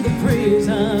to the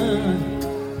prison.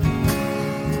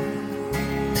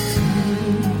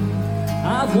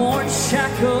 I've worn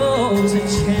shackles and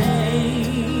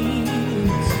chains,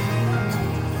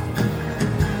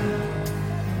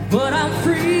 but I'm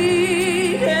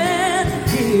free and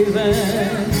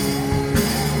forgiven.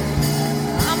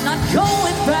 I'm not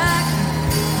going back.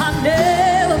 I'll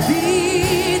never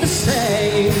be the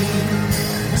same.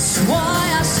 That's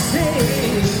why I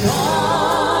sing.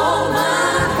 All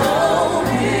my hope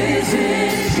is in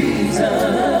Jesus.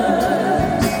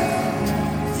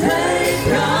 Thank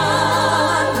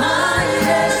God my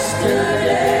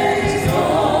yesterday's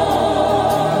gone.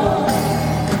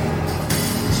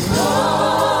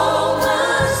 All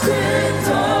my sins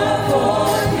are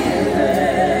forgiven.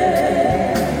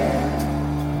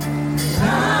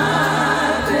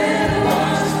 I've been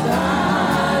washed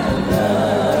by the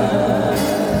blood.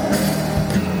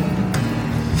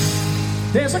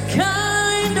 There's a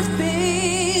kind of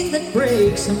thing that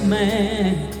breaks a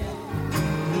man.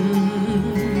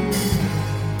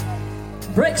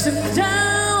 Breaks him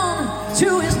down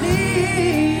to his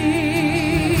knees.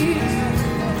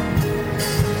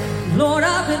 Lord,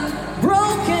 I've been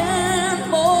broken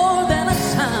more than a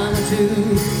time or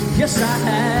two. Yes, I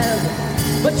have.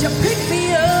 But you picked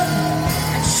me up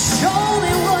and showed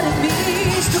me what it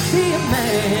means to be a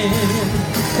man.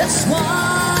 That's why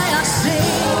I sing.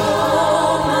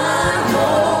 Oh, my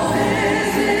hope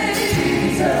is in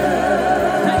Jesus.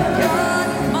 Thank God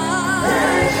my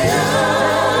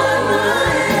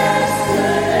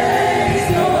yesterday's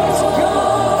gone.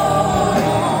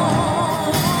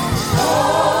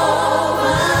 All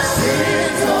my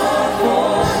sins are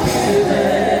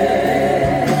forgiven.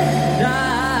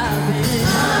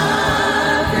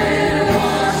 I've been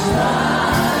washed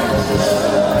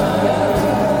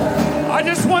by. I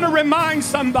just want to remind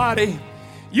somebody.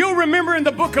 You'll remember in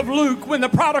the book of Luke when the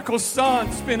prodigal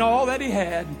son spent all that he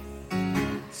had.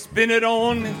 Spent it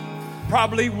on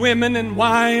probably women and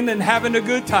wine and having a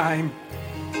good time.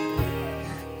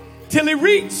 Till he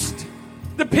reached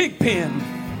the pig pen.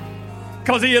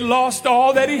 Because he had lost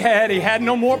all that he had. He had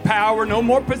no more power, no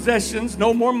more possessions,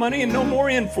 no more money, and no more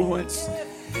influence.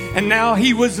 And now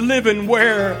he was living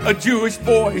where a Jewish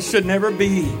boy should never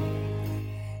be.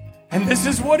 And this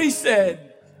is what he said.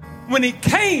 When he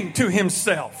came to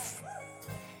himself,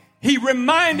 he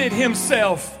reminded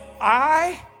himself,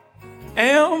 I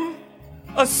am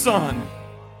a son.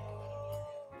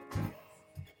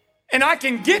 And I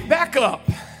can get back up.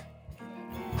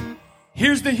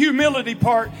 Here's the humility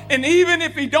part. And even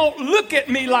if he don't look at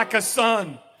me like a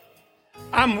son,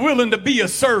 I'm willing to be a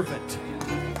servant.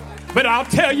 But I'll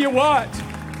tell you what,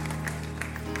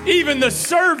 even the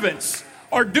servants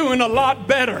are doing a lot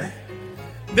better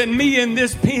than me in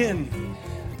this pen.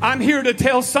 I'm here to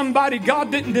tell somebody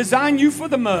God didn't design you for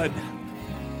the mud.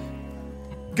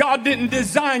 God didn't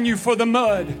design you for the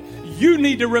mud. You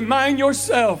need to remind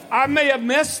yourself, I may have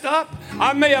messed up,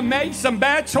 I may have made some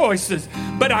bad choices,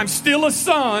 but I'm still a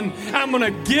son. I'm going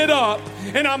to get up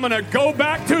and I'm going to go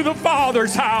back to the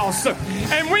Father's house.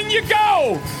 And when you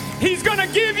go, He's going to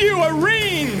give you a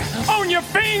ring on your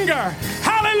finger.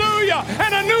 Hallelujah.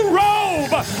 And a new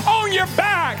robe on your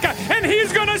back. And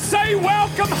He's going to say,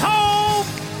 welcome home,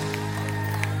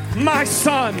 my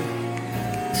son.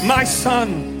 My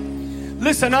son.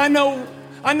 Listen, I know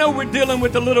we're dealing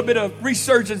with a little bit of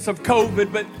resurgence of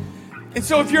COVID, and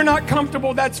so if you're not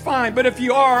comfortable, that's fine. But if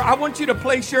you are, I want you to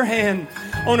place your hand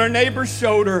on our neighbor's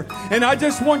shoulder, and I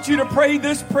just want you to pray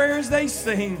this prayer as they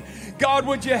sing. God,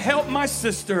 would you help my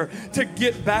sister to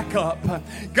get back up?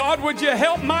 God, would you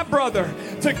help my brother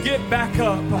to get back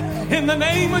up? In the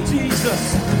name of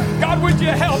Jesus, God, would you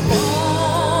help them?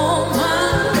 All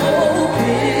my hope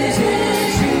is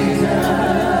in Jesus.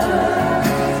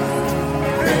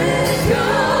 Thank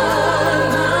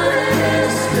God my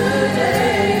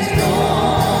yesterday's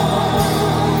gone.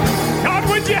 God,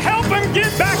 would you help him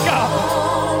get back up?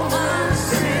 All my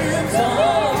sins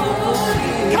are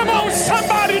forgiven. Come on,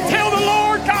 somebody tell the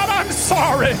Lord, God, I'm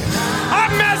sorry. I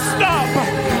messed up.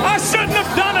 I shouldn't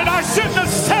have done it. I shouldn't have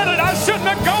said it. I shouldn't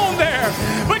have gone there.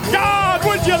 But God,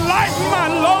 would you lighten my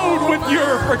load with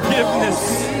your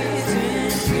forgiveness?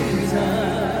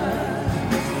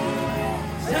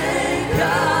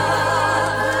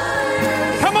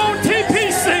 Come on,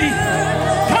 TPC.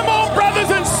 Come on, brothers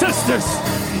and sisters.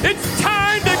 It's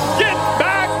time to get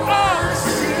back up.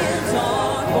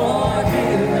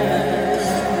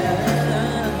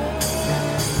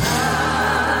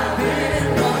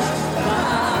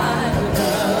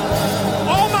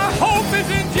 All my hope is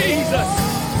in Jesus.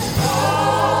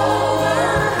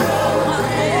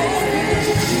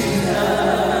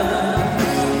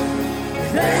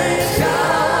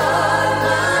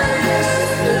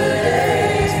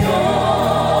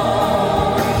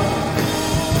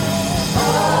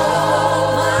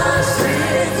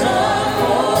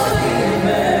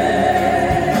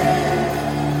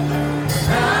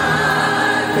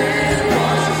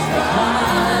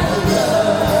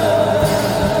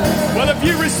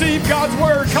 God's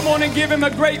word, come on and give him a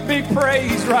great big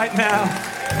praise right now.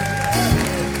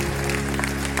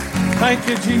 Thank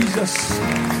you, Jesus.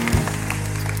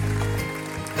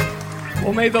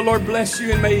 Well, may the Lord bless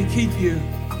you and may He keep you.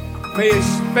 May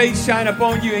His face shine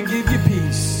upon you and give you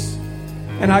peace.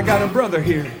 And I got a brother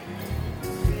here.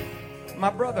 My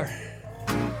brother.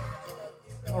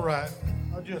 All right.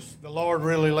 The Lord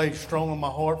really lays strong on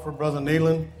my heart for Brother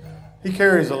Neelan. He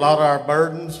carries a lot of our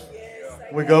burdens.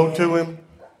 We go to him.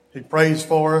 He prays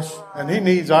for us, and he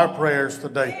needs our prayers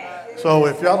today. So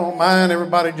if y'all don't mind,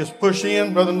 everybody just push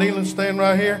in. Brother Neelan, stand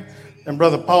right here. And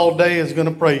Brother Paul Day is going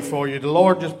to pray for you. The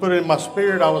Lord just put it in my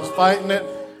spirit. I was fighting it,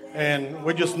 and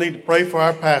we just need to pray for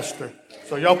our pastor.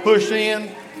 So y'all push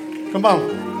in. Come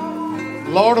on.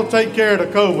 The Lord will take care of the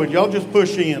COVID. Y'all just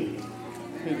push in.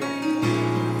 Here you go.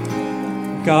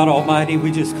 God Almighty,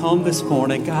 we just come this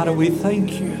morning. God, we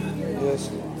thank you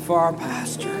for our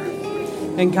pastor.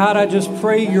 And God, I just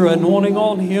pray your anointing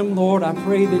on him, Lord. I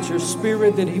pray that your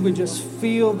spirit, that he would just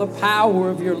feel the power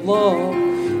of your love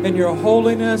and your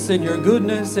holiness and your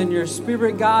goodness and your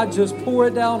spirit. God, just pour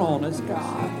it down on us,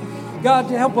 God. God,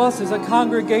 to help us as a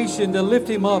congregation to lift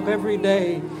him up every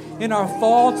day in our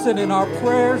thoughts and in our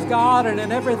prayers, God, and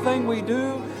in everything we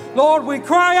do. Lord, we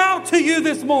cry out to you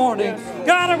this morning.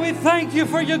 God, and we thank you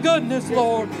for your goodness,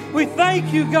 Lord. We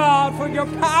thank you, God, for your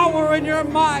power and your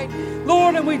might.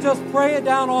 Lord, and we just pray it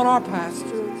down on our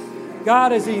pastor.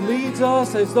 God, as he leads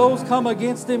us, as those come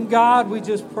against him, God, we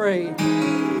just pray,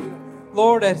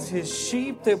 Lord, as his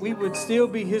sheep, that we would still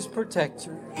be his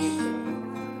protectors.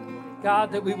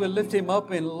 God, that we would lift him up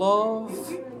in love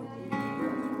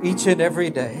each and every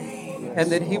day, and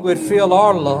that he would feel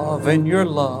our love and your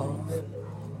love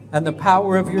and the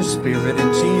power of your spirit.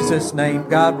 In Jesus' name,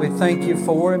 God, we thank you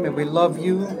for him, and we love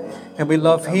you, and we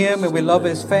love him, and we love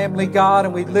his family, God,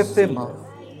 and we lift him up.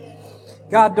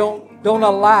 God, don't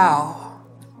allow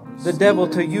the devil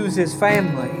to use his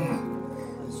family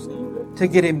to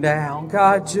get him down.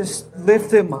 God, just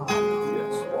lift him up.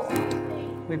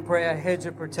 We pray a hedge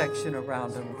of protection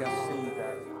around him,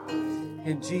 God.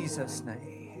 In Jesus'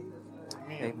 name,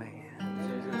 amen.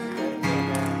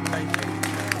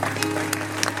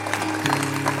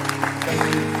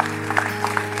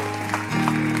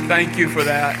 Thank you for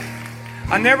that.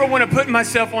 I never want to put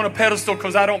myself on a pedestal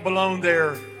because I don't belong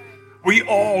there. We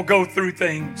all go through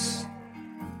things.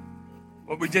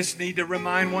 But we just need to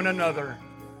remind one another.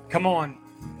 Come on.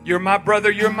 You're my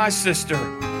brother. You're my sister.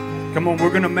 Come on. We're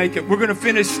going to make it. We're going to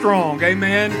finish strong.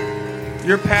 Amen.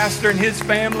 Your pastor and his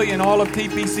family and all of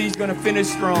TPC is going to finish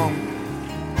strong.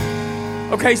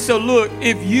 Okay, so look,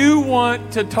 if you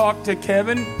want to talk to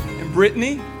Kevin and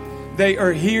Brittany, they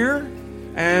are here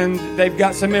and they've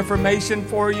got some information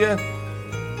for you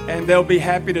and they'll be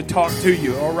happy to talk to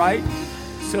you, all right?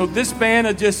 So this band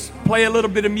will just play a little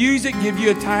bit of music, give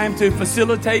you a time to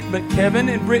facilitate, but Kevin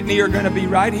and Brittany are going to be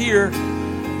right here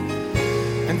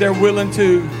and they're willing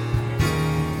to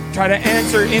try to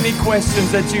answer any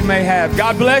questions that you may have.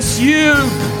 God bless you.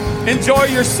 Enjoy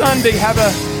your Sunday. Have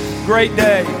a great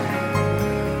day.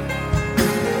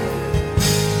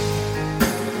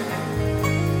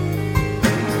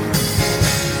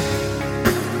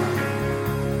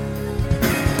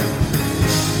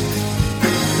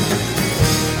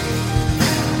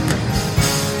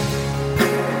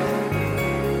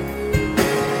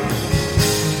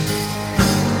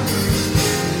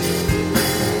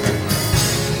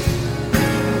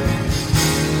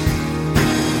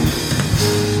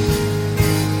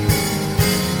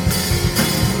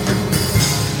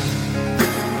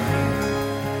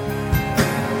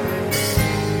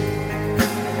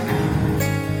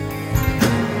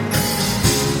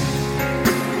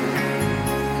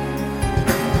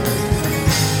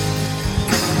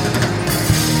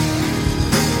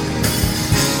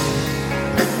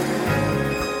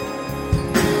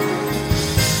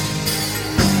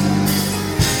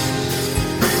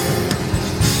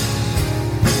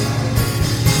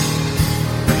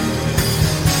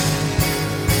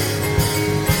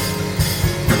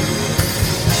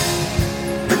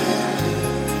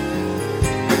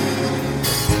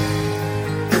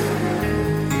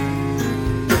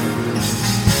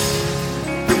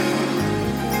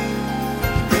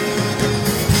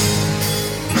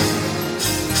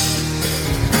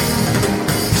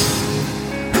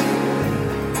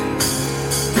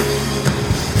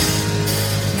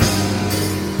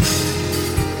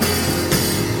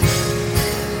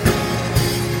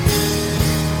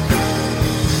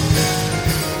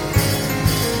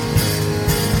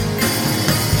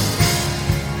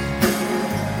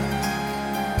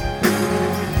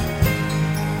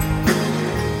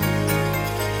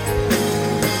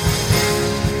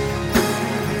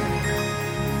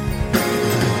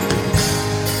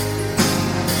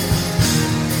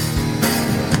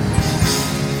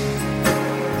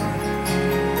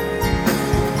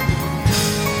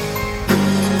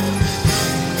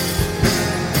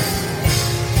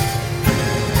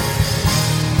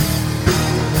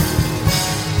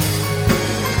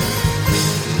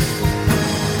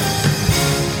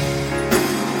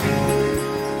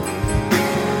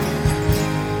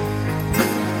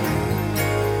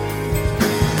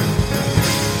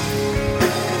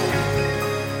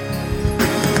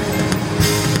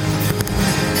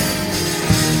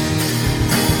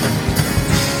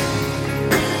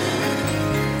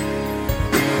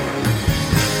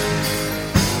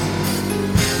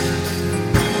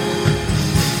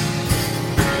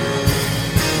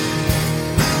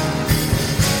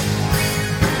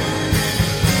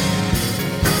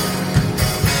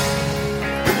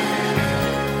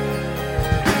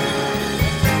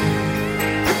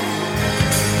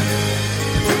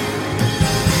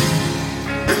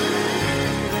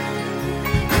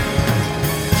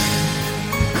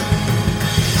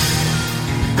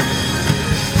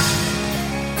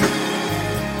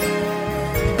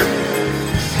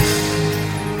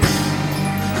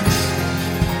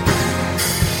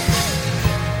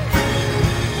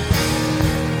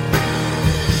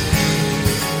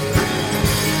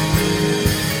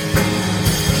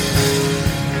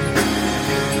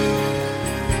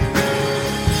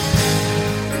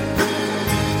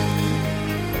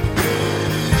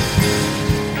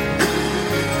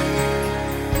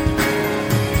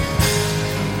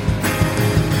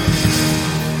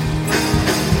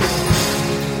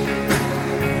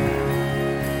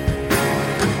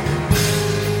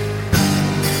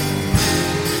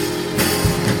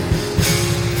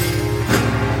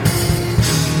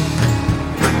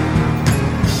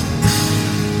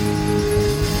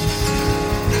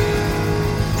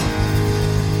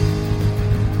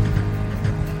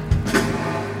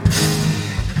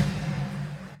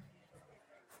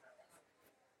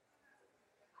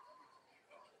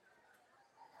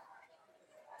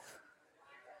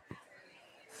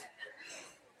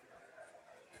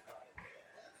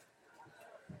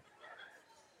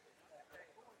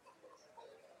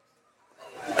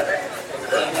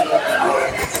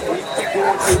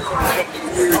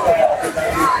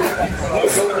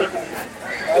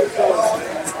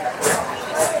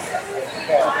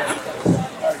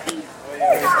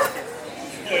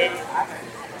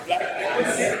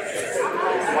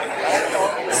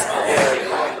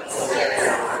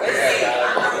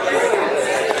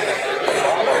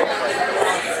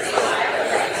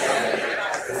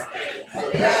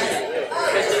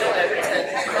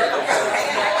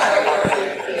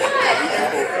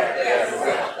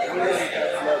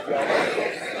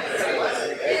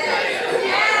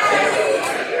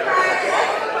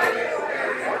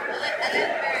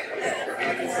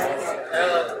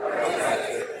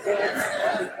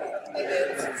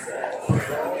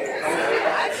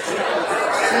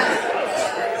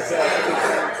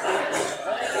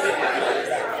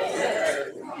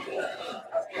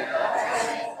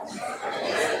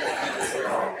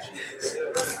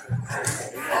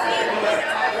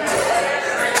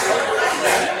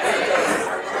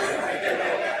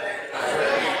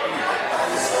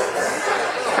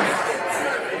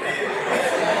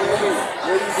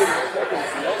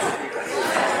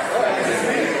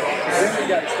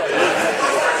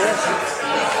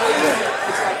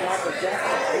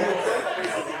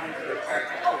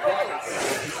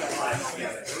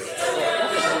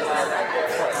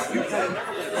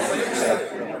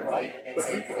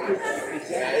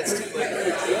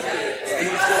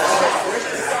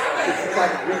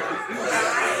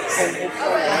 We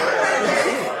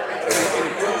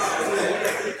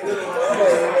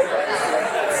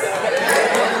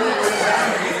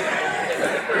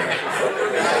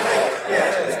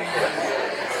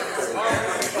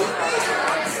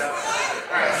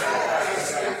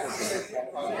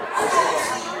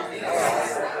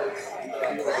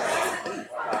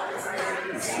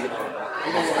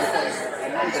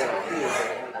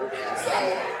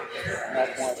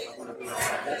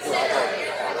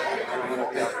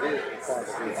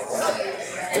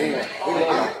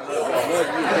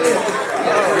love you.